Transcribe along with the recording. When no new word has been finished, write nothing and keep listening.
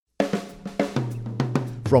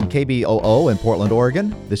From KBOO in Portland,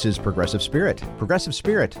 Oregon, this is Progressive Spirit,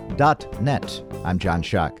 progressivespirit.net. I'm John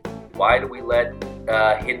Schuck. Why do we let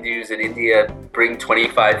Hindus in India bring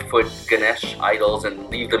 25-foot Ganesh idols and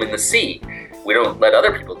leave them in the sea? We don't let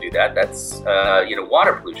other people do that. That's,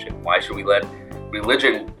 water pollution. Why should we let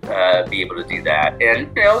religion be able to do that?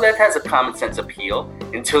 And, that has a common sense appeal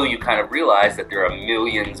until you kind of realize that there are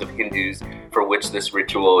millions of Hindus for which this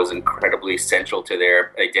ritual is incredibly essential to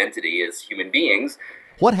their identity as human beings.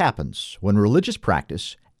 What happens when religious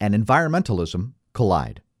practice and environmentalism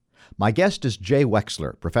collide? My guest is Jay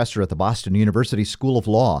Wexler, professor at the Boston University School of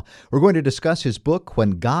Law. We're going to discuss his book,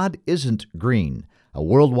 When God Isn't Green, a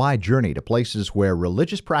worldwide journey to places where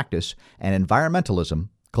religious practice and environmentalism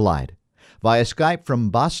collide. Via Skype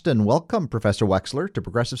from Boston, welcome, Professor Wexler, to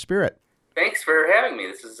Progressive Spirit. Thanks for having me.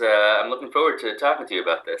 This is I'm looking forward to talking to you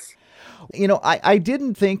about this. I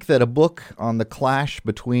didn't think that a book on the clash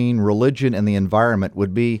between religion and the environment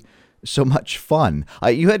would be so much fun.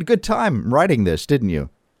 You had a good time writing this, didn't you?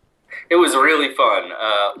 It was really fun.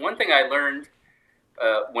 One thing I learned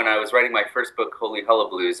when I was writing my first book, Holy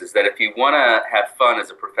Hullablues, is that if you want to have fun as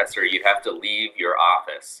a professor, you have to leave your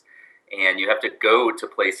office and you have to go to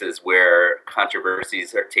places where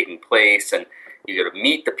controversies are taking place, and you got to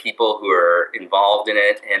meet the people who are involved in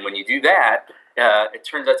it. And when you do that, it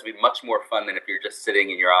turns out to be much more fun than if you're just sitting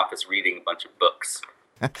in your office reading a bunch of books.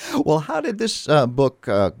 Well, how did this book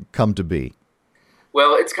come to be?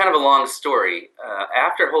 Well, it's kind of a long story.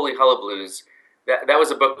 After Holy Hullablues, that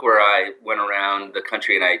was a book where I went around the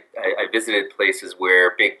country and I visited places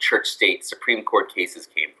where big church-state Supreme Court cases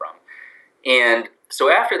came from. And so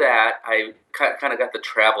after that, I kind of got the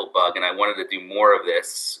travel bug, and I wanted to do more of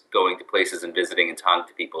this, going to places and visiting and talking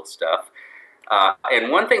to people and stuff. And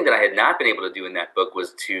one thing that I had not been able to do in that book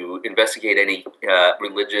was to investigate any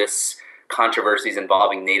religious controversies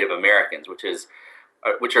involving Native Americans, which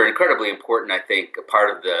are incredibly important, I think, a part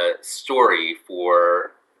of the story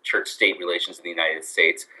for church-state relations in the United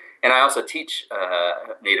States. And I also teach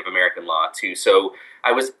Native American law, too. So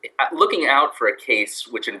I was looking out for a case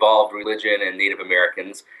which involved religion and Native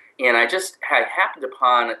Americans, and I happened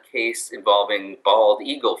upon a case involving bald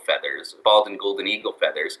and golden eagle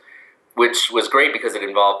feathers, which was great because it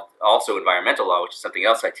involved also environmental law, which is something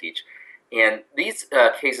else I teach. And these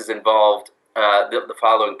cases involved the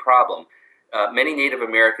following problem. Many Native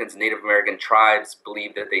Americans, Native American tribes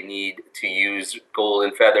believe that they need to use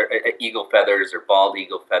eagle feathers or bald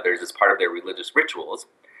eagle feathers as part of their religious rituals.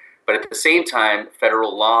 But at the same time,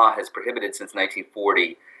 federal law has prohibited since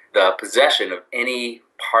 1940 the possession of any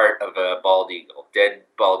part of a bald eagle, dead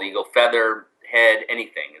bald eagle, feather, head,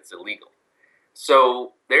 anything is illegal.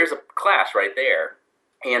 So there's a clash right there.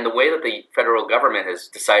 And the way that the federal government has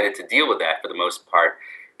decided to deal with that for the most part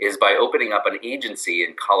is by opening up an agency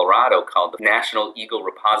in Colorado called the National Eagle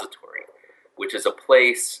Repository, which is a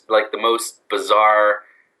place like the most bizarre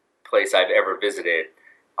place I've ever visited.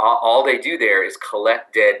 All they do there is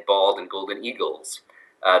collect dead bald and golden eagles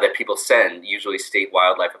that people send, usually state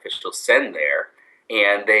wildlife officials send there,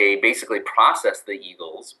 and they basically process the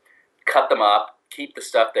eagles, cut them up, keep the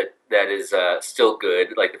stuff that is still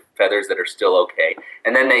good, like the feathers that are still okay,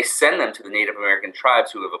 and then they send them to the Native American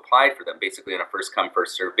tribes who have applied for them, basically on a first-come,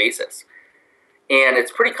 first-served basis. And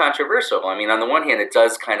it's pretty controversial. I mean, on the one hand, it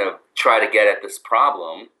does kind of try to get at this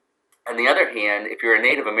problem. On the other hand, if you're a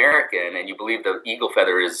Native American and you believe the eagle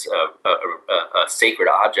feather is a sacred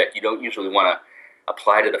object, you don't usually want to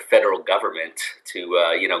apply to the federal government to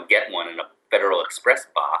get one in a Federal Express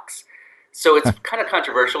box. So it's kind of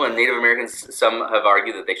controversial, and Native Americans, some have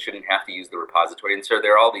argued that they shouldn't have to use the repository, and so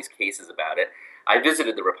there are all these cases about it. I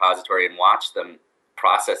visited the repository and watched them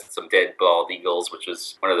process some dead bald eagles, which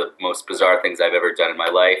was one of the most bizarre things I've ever done in my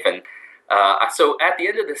life. And so at the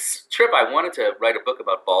end of this trip, I wanted to write a book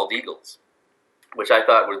about bald eagles, which I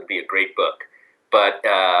thought would be a great book. But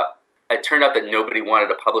it turned out that nobody wanted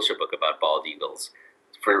to publish a book about bald eagles.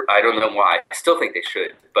 I don't know why. I still think they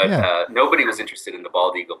should, but nobody was interested in the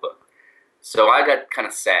bald eagle book. So I got kind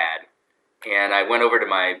of sad, and I went over to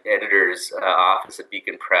my editor's office at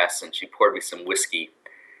Beacon Press, and she poured me some whiskey,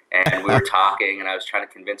 and we were talking, and I was trying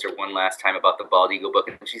to convince her one last time about the bald eagle book,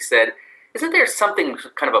 and she said, isn't there something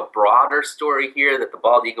kind of a broader story here that the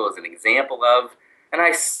bald eagle is an example of? And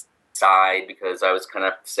I sighed because I was kind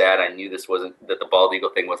of sad. I knew that the bald eagle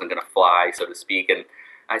thing wasn't going to fly, so to speak, and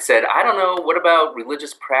I said, I don't know, what about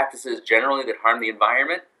religious practices generally that harm the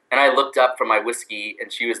environment? And I looked up from my whiskey,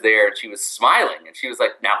 and she was there, and she was smiling, and she was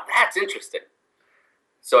like, now that's interesting.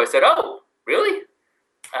 So I said, oh, really?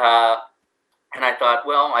 And I thought,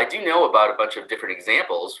 well, I do know about a bunch of different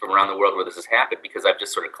examples from around the world where this has happened because I've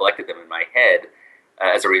just sort of collected them in my head.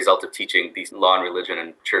 as a result of teaching these law and religion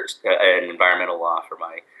and church and environmental law for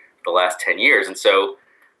the last 10 years. And so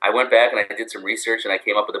I went back and I did some research and I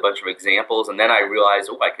came up with a bunch of examples. And then I realized,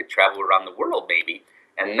 I could travel around the world maybe.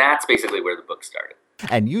 And that's basically where the book started.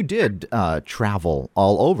 And you did travel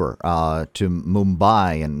all over to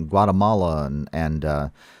Mumbai and Guatemala and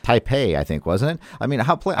Taipei, I think, wasn't it? I mean,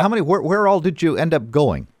 how many? Where all did you end up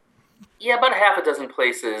going? Yeah, about half a dozen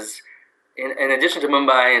places. In addition to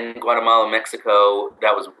Mumbai and Guatemala, Mexico,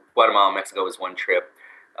 Guatemala and Mexico was one trip.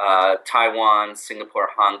 Taiwan, Singapore,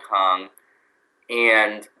 Hong Kong,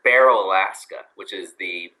 and Barrow, Alaska, which is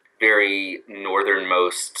the very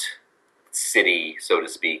northernmost city, so to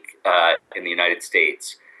speak, in the United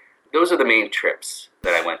States. Those are the main trips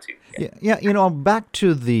that I went to. Yeah. Back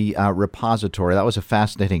to the repository, that was a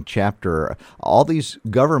fascinating chapter. All these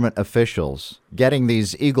government officials getting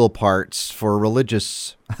these eagle parts for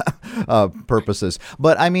religious purposes.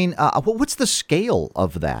 But, I mean, what's the scale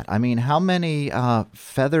of that? I mean, how many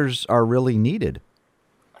feathers are really needed?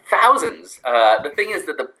 Thousands. The thing is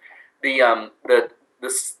that the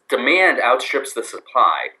demand outstrips the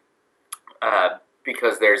supply.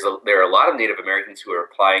 Because there are a lot of Native Americans who are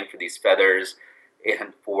applying for these feathers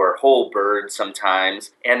and for whole birds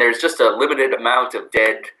sometimes, and there's just a limited amount of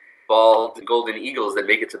dead, bald, golden eagles that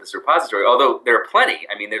make it to this repository, although there are plenty.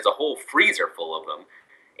 I mean, there's a whole freezer full of them.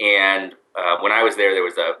 And when I was there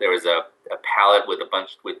was a pallet with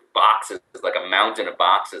with boxes, like a mountain of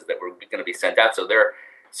boxes that were going to be sent out. So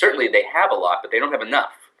certainly they have a lot, but they don't have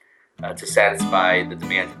enough to satisfy the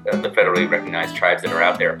demand of the federally recognized tribes that are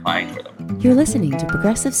out there applying for them. You're listening to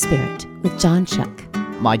Progressive Spirit with John Shuck.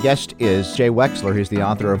 My guest is Jay Wexler. He's the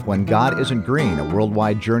author of When God Isn't Green, a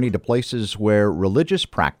worldwide journey to places where religious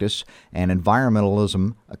practice and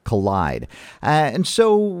environmentalism collide. And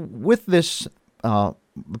so with this, the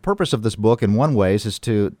purpose of this book in one way is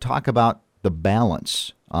to talk about the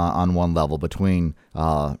balance on one level between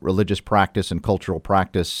religious practice and cultural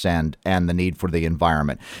practice and the need for the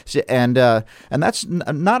environment. And that's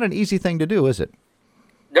not an easy thing to do, is it?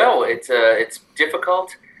 No, it's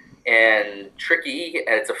difficult and tricky,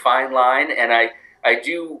 and it's a fine line. And I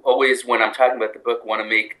do always, when I'm talking about the book, want to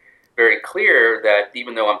make very clear that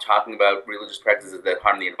even though I'm talking about religious practices that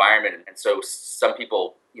harm the environment, and so some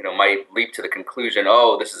people, might leap to the conclusion,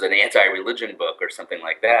 this is an anti-religion book or something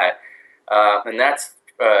like that. And that's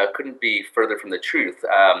couldn't be further from the truth.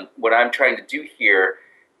 What I'm trying to do here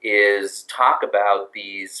is talk about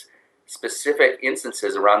these specific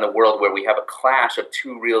instances around the world where we have a clash of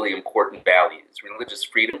two really important values: religious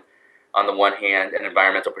freedom on the one hand and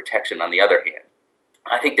environmental protection on the other hand.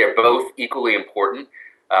 I think they're both equally important.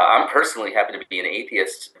 I'm personally happen to be an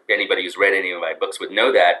atheist. Anybody who's read any of my books would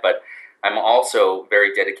know that, but I'm also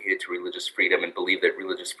very dedicated to religious freedom and believe that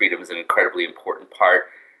religious freedom is an incredibly important part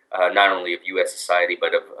not only of U.S. society,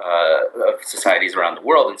 but of societies around the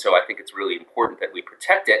world. And so I think it's really important that we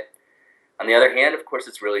protect it. On the other hand, of course,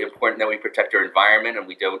 it's really important that we protect our environment and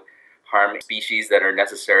we don't harm species that are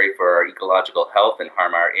necessary for our ecological health and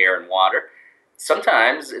harm our air and water.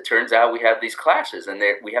 Sometimes it turns out we have these clashes and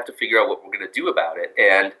we have to figure out what we're going to do about it.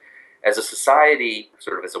 And as a society,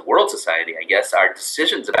 sort of as a world society, I guess, our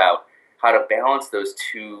decisions about how to balance those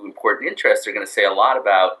two important interests are going to say a lot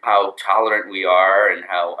about how tolerant we are and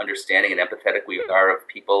how understanding and empathetic we are of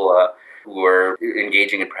people who are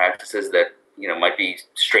engaging in practices that might be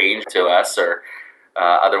strange to us or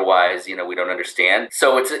otherwise we don't understand.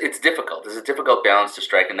 So it's difficult. It's a difficult balance to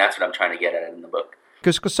strike, and that's what I'm trying to get at in the book.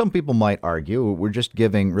 Because some people might argue we're just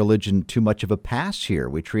giving religion too much of a pass here.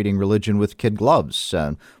 We're treating religion with kid gloves.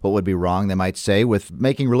 What would be wrong, they might say, with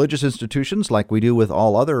making religious institutions, like we do with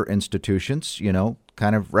all other institutions,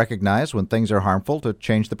 kind of recognize when things are harmful to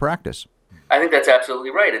change the practice? I think that's absolutely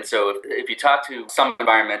right. And so if you talk to some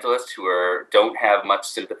environmentalists who don't have much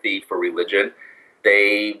sympathy for religion,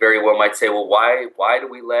 they very well might say, well, why do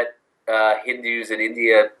we let Hindus in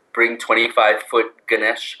India bring 25-foot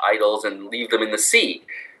Ganesh idols and leave them in the sea?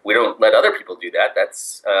 We don't let other people do that.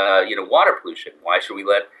 That's water pollution. Why should we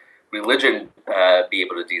let religion be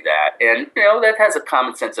able to do that? And that has a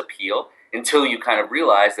common sense appeal until you kind of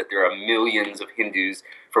realize that there are millions of Hindus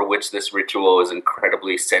for which this ritual is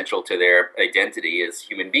incredibly central to their identity as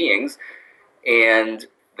human beings. And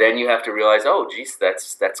then you have to realize, oh, geez,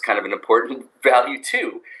 that's kind of an important value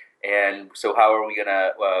too. And so how are we going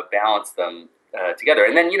to balance them together?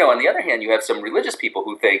 And then, on the other hand, you have some religious people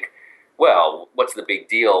who think, well, what's the big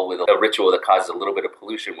deal with a ritual that causes a little bit of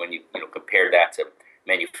pollution when you compare that to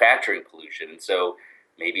manufacturing pollution? And so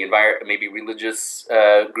maybe religious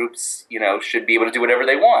groups, should be able to do whatever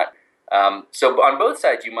they want. So on both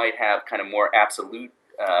sides, you might have kind of more absolute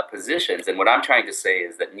positions. And what I'm trying to say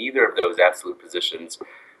is that neither of those absolute positions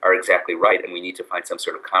are exactly right, and we need to find some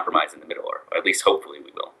sort of compromise in the middle, or at least hopefully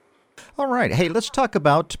we will. All right. Hey, let's talk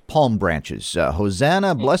about palm branches.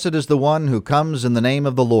 Hosanna, blessed is the one who comes in the name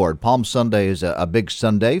of the Lord. Palm Sunday is a big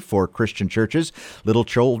Sunday for Christian churches. Little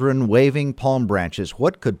children waving palm branches.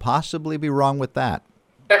 What could possibly be wrong with that?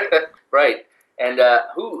 Right. And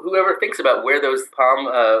whoever thinks about where those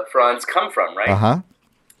palm fronds come from, right? Uh-huh.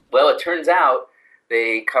 Well, it turns out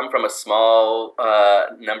they come from a small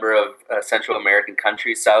number of Central American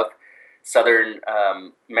countries, southern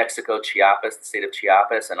Mexico, Chiapas, the state of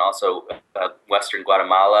Chiapas, and also western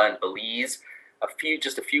Guatemala and Belize.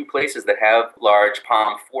 Just a few places that have large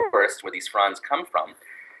palm forests where these fronds come from.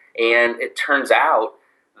 And it turns out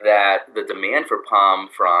that the demand for palm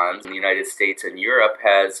fronds in the United States and Europe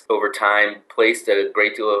has, over time, placed a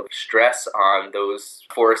great deal of stress on those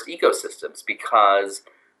forest ecosystems because,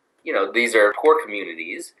 these are poor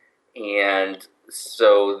communities, and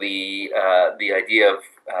so the idea of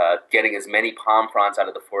getting as many palm fronds out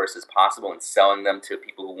of the forest as possible and selling them to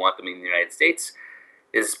people who want them in the United States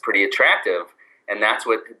is pretty attractive. And that's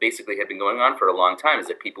what basically had been going on for a long time, is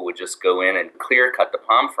that people would just go in and clear cut the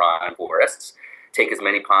palm frond forests, take as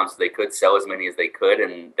many palms as they could, sell as many as they could,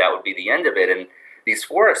 and that would be the end of it. And these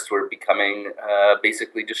forests were becoming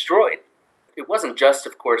basically destroyed. It wasn't just,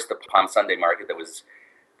 of course, the Palm Sunday market that was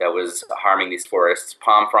harming these forests.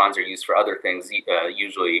 Palm fronds are used for other things,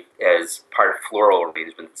 usually as part of floral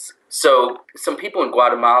arrangements. So some people in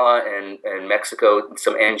Guatemala and Mexico,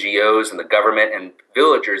 some NGOs and the government and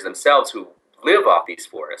villagers themselves who live off these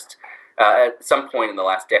forests, at some point in the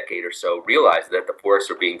last decade or so, realized that the forests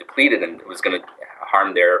were being depleted and it was going to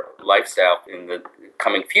harm their lifestyle in the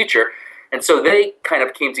coming future. And so they kind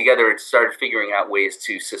of came together and started figuring out ways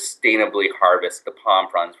to sustainably harvest the palm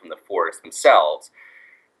fronds from the forest themselves.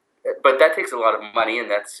 But that takes a lot of money, and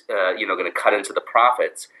that's going to cut into the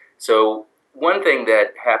profits. So one thing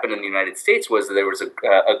that happened in the United States was that there was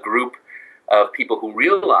a group of people who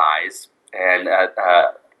realized, and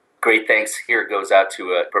great thanks here goes out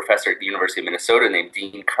to a professor at the University of Minnesota named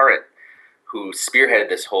Dean Current, who spearheaded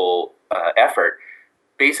this whole effort,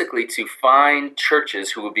 basically to find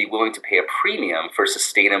churches who would be willing to pay a premium for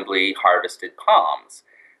sustainably harvested palms,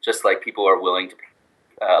 just like people are willing to pay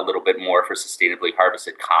a little bit more for sustainably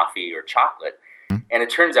harvested coffee or chocolate. And it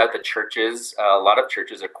turns out that a lot of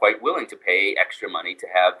churches are quite willing to pay extra money to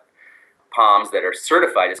have palms that are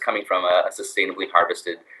certified as coming from a sustainably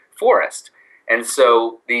harvested forest. And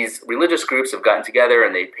so these religious groups have gotten together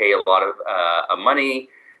and they pay a lot of money.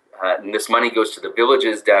 And this money goes to the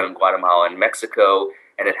villages down in Guatemala and Mexico,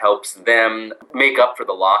 and it helps them make up for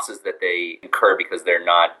the losses that they incur because they're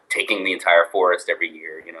not taking the entire forest every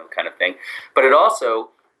year, kind of thing. But it also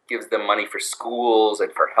gives them money for schools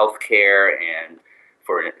and for healthcare and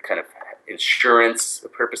for kind of insurance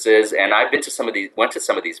purposes. And I've went to some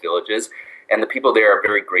of these villages, and the people there are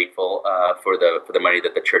very grateful for the money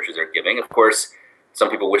that the churches are giving. Of course,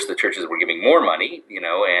 some people wish the churches were giving more money,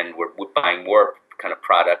 and we're buying more kind of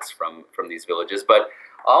products from these villages. But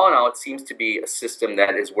all in all, it seems to be a system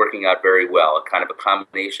that is working out very well, a kind of a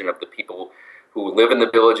combination of the people who live in the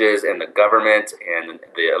villages and the government and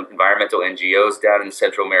the environmental NGOs down in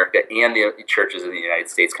Central America and the churches in the United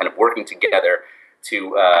States kind of working together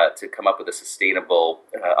to come up with a sustainable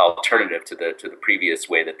alternative to the previous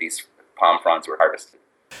way that these palm fronds were harvested.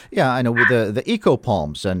 Yeah, I know, with the eco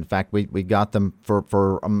palms. In fact, we got them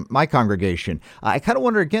for my congregation. I kind of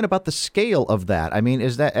wonder again about the scale of that. I mean,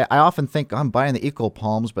 I often think I'm buying the eco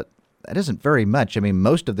palms, but that isn't very much. I mean,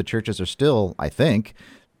 most of the churches are still, I think,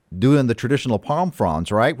 doing the traditional palm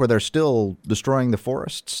fronds, right, where they're still destroying the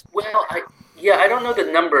forests. Well, I don't know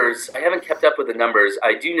the numbers. I haven't kept up with the numbers.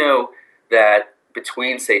 I do know that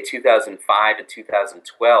between, say, 2005 and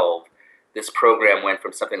 2012, this program went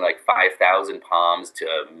from something like 5,000 palms to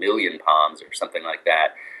 1 million palms or something like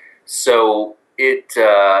that. So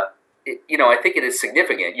I think it is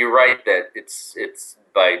significant. You're right that it's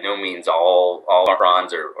by no means all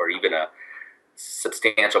fronds or even a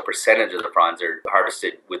substantial percentage of the fronds are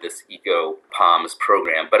harvested with this Eco Palms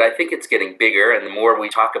program. But I think it's getting bigger, and the more we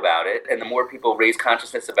talk about it and the more people raise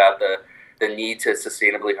consciousness about the need to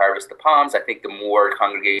sustainably harvest the palms, I think the more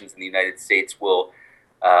congregations in the United States will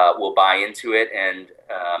buy into it. And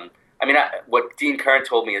what Dean Current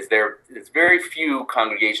told me is there's very few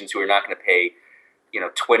congregations who are not going to pay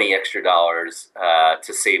 $20 extra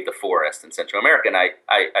to save the forest in Central America. And I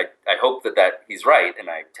hope that he's right, and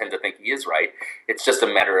I tend to think he is right. It's just a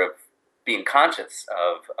matter of being conscious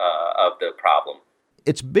of the problem.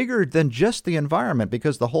 it's bigger than just the environment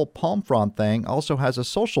because the whole palm frond thing also has a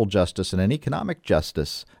social justice and an economic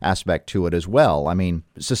justice aspect to it as well. I mean,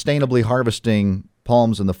 sustainably harvesting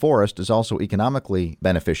palms in the forest is also economically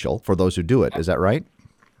beneficial for those who do it. Is that right?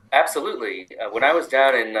 Absolutely. When I was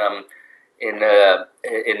down in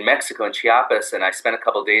Mexico, in Chiapas, and I spent a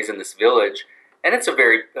couple of days in this village, and it's a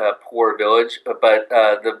very poor village, but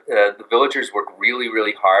the villagers work really,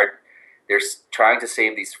 really hard. They're trying to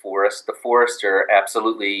save these forests. The forests are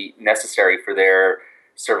absolutely necessary for their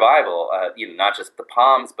survival. Not just the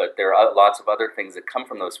palms, but there are lots of other things that come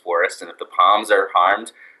from those forests. And if the palms are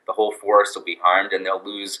harmed, the whole forest will be harmed, and they'll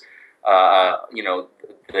lose,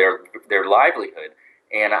 their livelihood.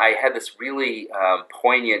 And I had this really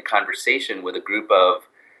poignant conversation with a group of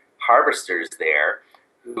harvesters there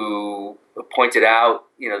who pointed out,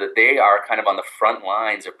 that they are kind of on the front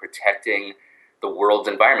lines of protecting the world's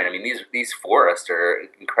environment. I mean, these forests are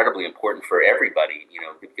incredibly important for everybody,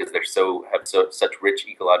 because they're such rich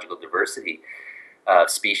ecological diversity,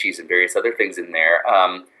 species and various other things in there.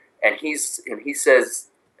 And he says,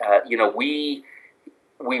 we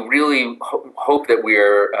really hope that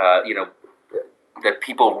we're, that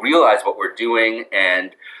people realize what we're doing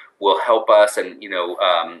and will help us, and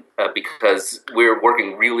because we're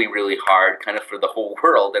working really, really hard, kind of for the whole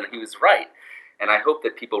world. And he was right. And I hope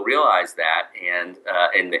that people realize that and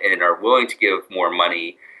are willing to give more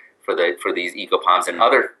money for these eco palms and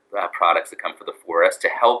other products that come from the forest to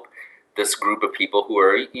help this group of people who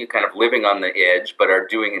are kind of living on the edge, but are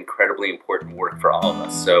doing incredibly important work for all of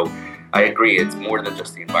us. So I agree, it's more than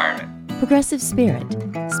just the environment. Progressive Spirit,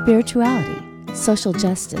 spirituality, social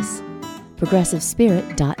justice.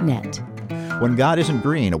 ProgressiveSpirit.net. When God Isn't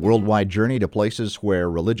Green, a worldwide journey to places where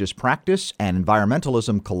religious practice and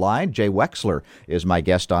environmentalism collide. Jay Wexler is my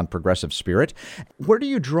guest on Progressive Spirit. Where do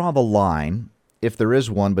you draw the line, if there is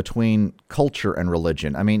one, between culture and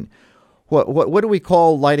religion? I mean, what do we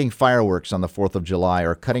call lighting fireworks on the 4th of July,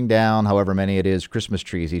 or cutting down, however many it is, Christmas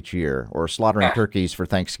trees each year, or slaughtering turkeys for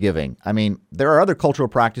Thanksgiving? I mean, there are other cultural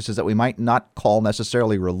practices that we might not call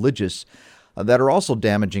necessarily religious that are also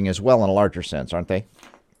damaging as well in a larger sense, aren't they?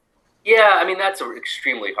 Yeah, I mean, that's an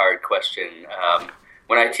extremely hard question.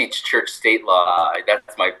 When I teach church-state law,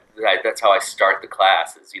 that's how I start the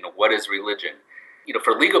class, is, what is religion?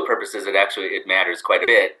 For legal purposes, it matters quite a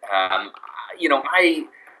bit.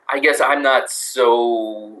 I guess I'm not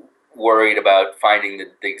so worried about finding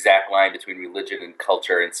the exact line between religion and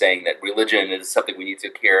culture and saying that religion is something we need to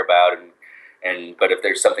care about, but if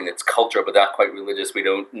there's something that's cultural but not quite religious, we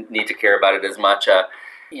don't need to care about it as much.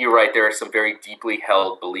 You're right. There are some very deeply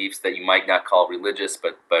held beliefs that you might not call religious,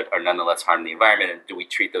 but are nonetheless harm the environment. And do we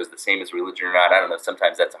treat those the same as religion or not? I don't know.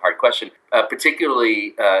 Sometimes that's a hard question.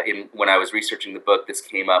 Particularly when I was researching the book, this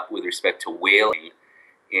came up with respect to whaling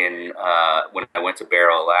when I went to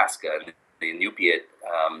Barrow, Alaska. And the Inupiat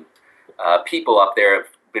people up there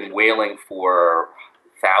have been whaling for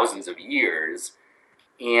thousands of years.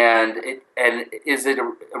 And is it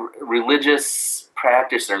a religious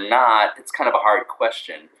practice or not? It's kind of a hard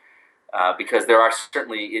question because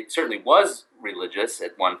it certainly was religious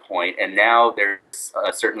at one point, and now there's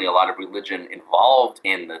certainly a lot of religion involved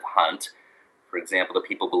in the hunt. For example, the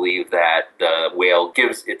people believe that the whale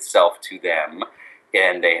gives itself to them,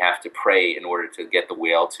 and they have to pray in order to get the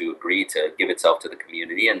whale to agree to give itself to the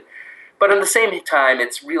community. But at the same time,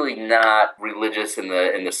 it's really not religious in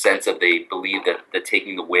the sense of they believe that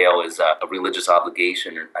taking the whale is a religious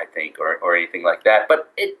obligation, I think, or anything like that.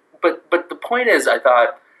 But the point is, I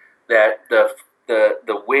thought that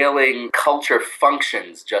the whaling culture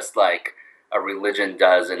functions just like a religion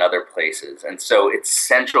does in other places, and so it's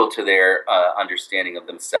central to their understanding of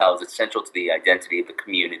themselves. It's central to the identity of the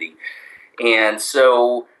community, and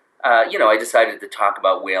so. I decided to talk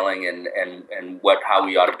about whaling and how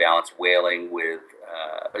we ought to balance whaling with,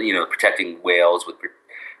 protecting whales, with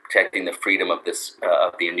protecting the freedom of the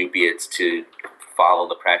Inupiats to follow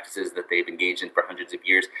the practices that they've engaged in for hundreds of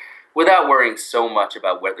years, without worrying so much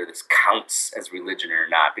about whether this counts as religion or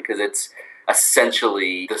not, because it's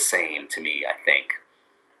essentially the same to me, I think.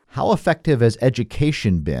 How effective has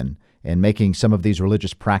education been in making some of these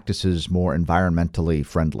religious practices more environmentally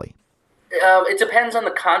friendly? It depends on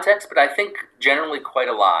the context, but I think generally quite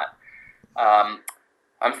a lot.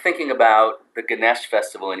 I'm thinking about the Ganesh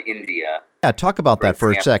festival in India. Yeah, talk about that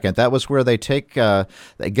for a second. That was where they take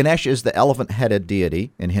Ganesh is the elephant-headed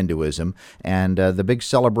deity in Hinduism, and the big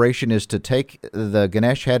celebration is to take the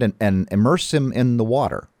Ganesh head and immerse him in the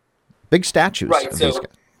water. Big statues. Right. So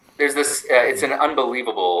there's this. It's an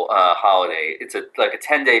unbelievable holiday. It's like a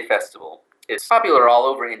 10-day festival. is popular all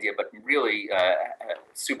over India, but really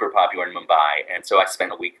super popular in Mumbai. And so I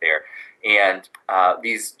spent a week there. And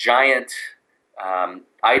these giant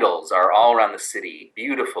idols are all around the city,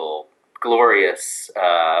 beautiful, glorious,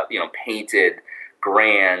 painted,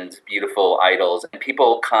 grand, beautiful idols. And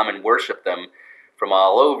people come and worship them from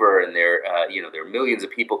all over, and there are millions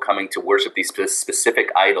of people coming to worship these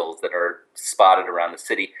specific idols that are spotted around the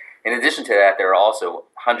city. In addition to that, there are also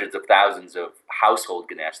hundreds of thousands of household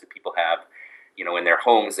Ganesh that people have, in their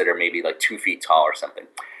homes that are maybe like 2 feet tall or something.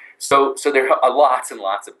 So there are lots and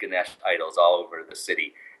lots of Ganesh idols all over the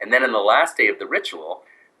city. And then in the last day of the ritual,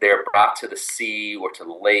 they're brought to the sea or to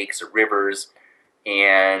the lakes or rivers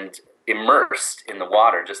and immersed in the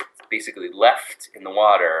water, just basically left in the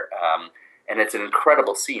water. And it's an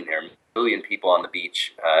incredible scene. There are 1 million people on the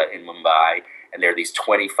beach in Mumbai, and there are these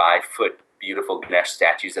 25-foot beautiful Ganesh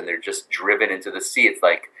statues, and they're just driven into the sea. It's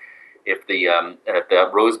like if the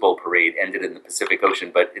Rose Bowl parade ended in the Pacific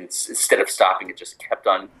Ocean, but instead of stopping, it just kept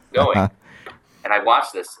on going. And I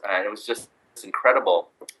watched this, and it was just incredible,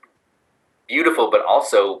 beautiful, but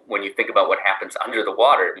also when you think about what happens under the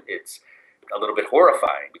water, it's a little bit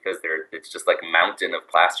horrifying because it's just like a mountain of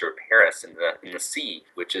plaster of Paris in the sea,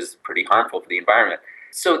 which is pretty harmful for the environment.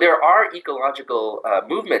 So there are ecological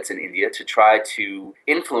movements in India to try to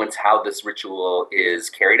influence how this ritual is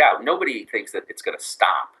carried out. Nobody thinks that it's going to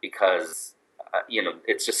stop because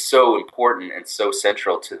it's just so important and so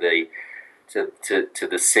central to the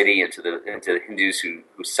city and to the Hindus who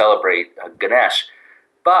celebrate Ganesh.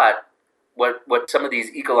 But what some of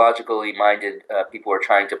these ecologically minded people are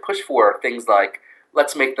trying to push for are things like,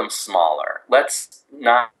 let's make them smaller. Let's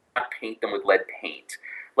not paint them with lead paint.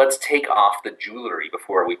 Let's take off the jewelry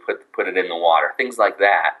before we put it in the water, things like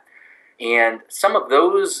that. And some of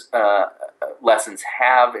those lessons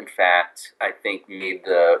have, in fact, I think, made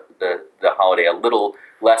the holiday a little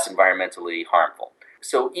less environmentally harmful.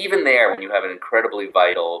 So even there, when you have an incredibly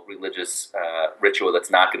vital religious ritual that's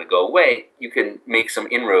not going to go away, you can make some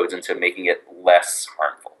inroads into making it less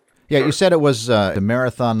harmful. Yeah, you said it was a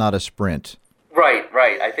marathon, not a sprint. Right.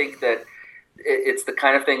 I think that it's the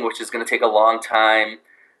kind of thing which is going to take a long time.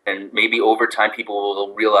 And maybe over time, people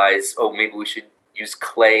will realize, maybe we should use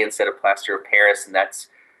clay instead of plaster of Paris, and that's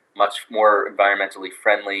much more environmentally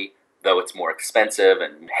friendly, though it's more expensive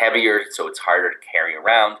and heavier, so it's harder to carry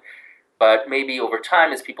around. But maybe over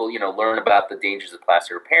time, as people learn about the dangers of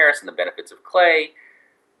plaster of Paris and the benefits of clay,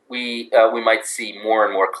 we might see more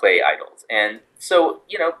and more clay idols. And so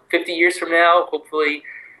 50 years from now, hopefully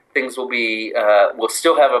things will be we'll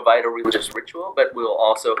still have a vital religious ritual, but we'll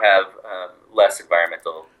also have less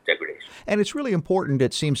environmental degradation. And it's really important,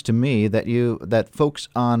 it seems to me, that folks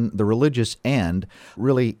on the religious end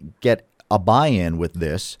really get a buy-in with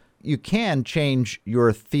this. You can change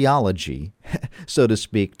your theology, so to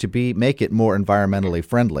speak, to make it more environmentally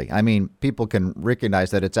friendly. I mean, people can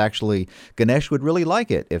recognize that it's actually, Ganesh would really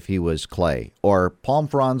like it if he was clay, or palm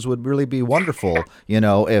fronds would really be wonderful,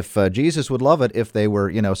 if Jesus would love it if they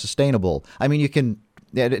were, sustainable. I mean,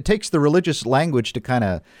 it takes the religious language to kind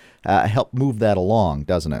of help move that along,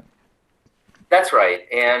 doesn't it? That's right.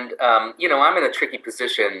 And, I'm in a tricky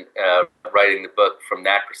position writing the book from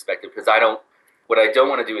that perspective because what I don't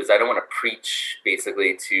want to do is I don't want to preach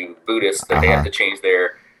basically to Buddhists that they have to change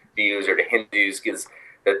their views, or to Hindus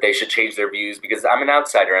that they should change their views, because I'm an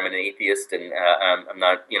outsider, I'm an atheist, and I'm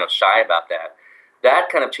not shy about that. That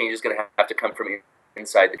kind of change is going to have to come from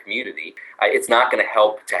inside the community. It's not going to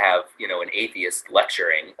help to have an atheist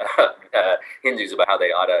lecturing Hindus about how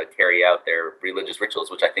they ought to carry out their religious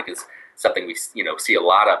rituals, which I think is something we see a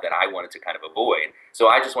lot of that I wanted to kind of avoid. So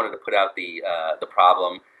I just wanted to put out the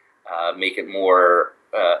problem. Make it more,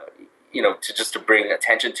 to bring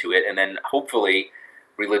attention to it. And then hopefully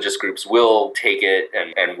religious groups will take it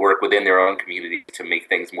and work within their own community to make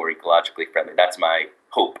things more ecologically friendly. That's my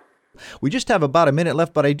hope. We just have about a minute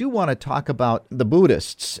left, but I do want to talk about the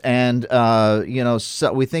Buddhists. And,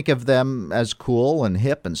 so we think of them as cool and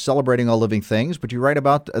hip and celebrating all living things. But you write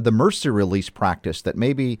about the mercy release practice that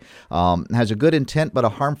maybe has a good intent but a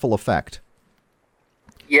harmful effect.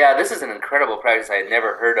 Yeah, this is an incredible practice I had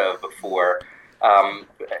never heard of before.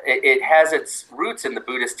 It has its roots in the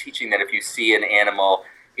Buddhist teaching that if you see an animal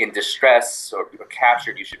in distress or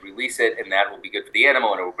captured, you should release it, and that will be good for the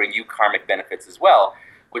animal, and it will bring you karmic benefits as well,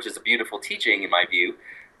 which is a beautiful teaching in my view.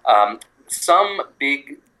 Some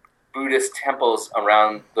big Buddhist temples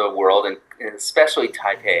around the world, and especially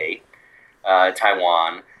Taipei,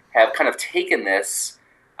 Taiwan, have kind of taken this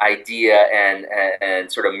idea and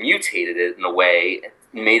sort of mutated it in a way,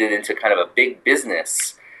 made it into kind of a big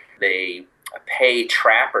business. They pay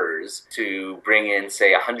trappers to bring in,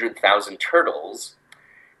 say, 100,000 turtles,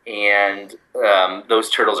 and those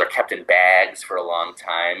turtles are kept in bags for a long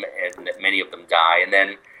time, and many of them die. And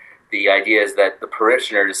then the idea is that the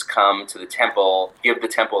parishioners come to the temple, give the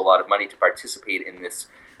temple a lot of money to participate in this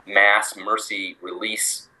mass mercy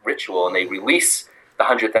release ritual, and they release the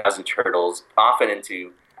 100,000 turtles often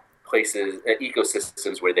into places,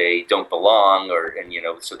 ecosystems where they don't belong,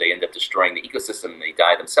 so they end up destroying the ecosystem and they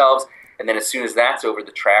die themselves. And then as soon as that's over,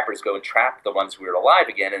 the trappers go and trap the ones who are alive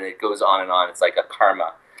again, and it goes on and on. It's like a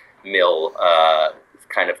karma mill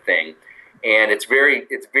kind of thing, and it's very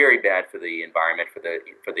bad for the environment,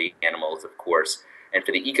 for the animals, of course, and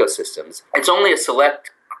for the ecosystems. It's only a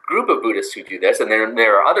select group of Buddhists who do this, and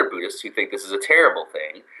there are other Buddhists who think this is a terrible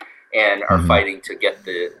thing and are fighting to get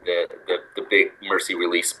the big mercy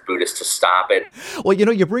release Buddhists to stop it. Well,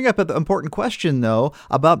 you bring up an important question, though,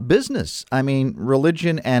 about business. I mean,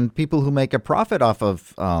 religion and people who make a profit off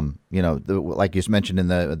of, like you mentioned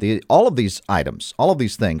in all of these items, all of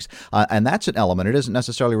these things. And that's an element. It isn't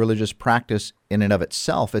necessarily religious practice in and of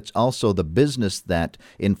itself. It's also the business that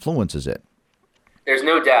influences it. There's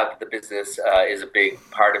no doubt that the business is a big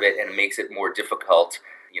part of it, and it makes it more difficult.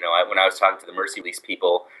 When I was talking to the mercy release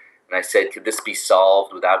people, and I said, could this be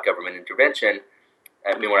solved without government intervention?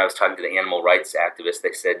 I mean, when I was talking to the animal rights activists,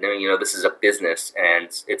 they said, no, this is a business, and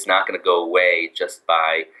it's not going to go away just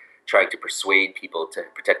by trying to persuade people to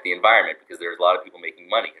protect the environment, because there's a lot of people making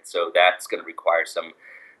money. And so that's going to require some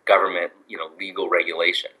government, legal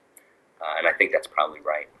regulation. And I think that's probably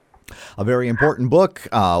right. A very important book,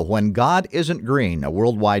 When God Isn't Green, a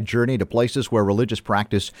worldwide journey to places where religious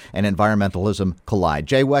practice and environmentalism collide.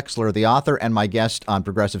 Jay Wexler, the author and my guest on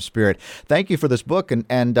Progressive Spirit. Thank you for this book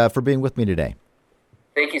and for being with me today.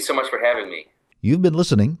 Thank you so much for having me. You've been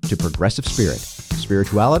listening to Progressive Spirit,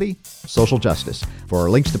 spirituality, social justice. For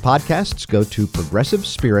links to podcasts, go to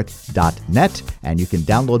progressivespirit.net, and you can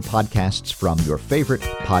download podcasts from your favorite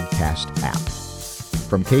podcast app.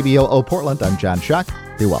 From KBOO Portland, I'm John Schuck.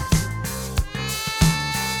 Be well.